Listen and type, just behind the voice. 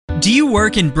Do you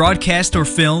work in broadcast or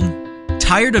film?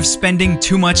 Tired of spending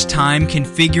too much time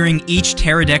configuring each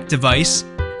Teradek device?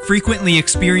 Frequently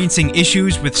experiencing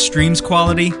issues with streams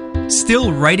quality?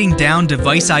 Still writing down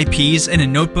device IPs in a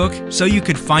notebook so you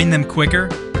could find them quicker?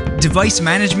 Device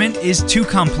management is too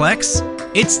complex?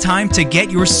 It's time to get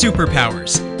your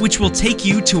superpowers, which will take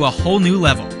you to a whole new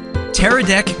level.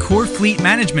 Teradek Core Fleet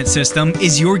Management System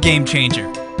is your game changer.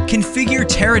 Configure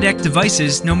Teradek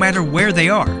devices no matter where they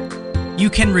are. You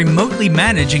can remotely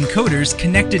manage encoders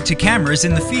connected to cameras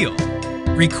in the field,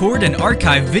 record and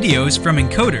archive videos from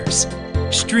encoders,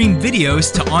 stream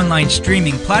videos to online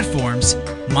streaming platforms,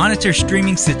 monitor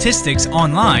streaming statistics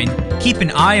online, keep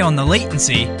an eye on the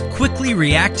latency, quickly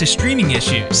react to streaming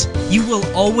issues. You will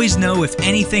always know if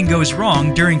anything goes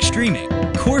wrong during streaming.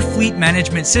 Core Fleet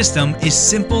Management System is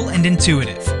simple and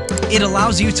intuitive. It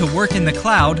allows you to work in the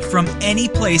cloud from any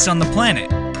place on the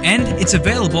planet. And it's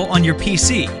available on your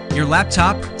PC, your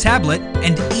laptop, tablet,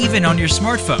 and even on your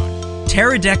smartphone.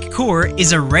 Teradek Core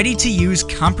is a ready-to-use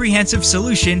comprehensive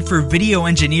solution for video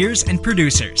engineers and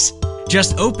producers.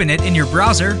 Just open it in your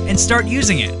browser and start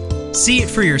using it. See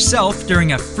it for yourself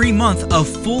during a free month of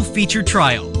full-feature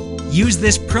trial. Use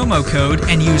this promo code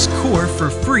and use Core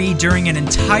for free during an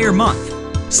entire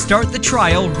month. Start the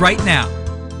trial right now.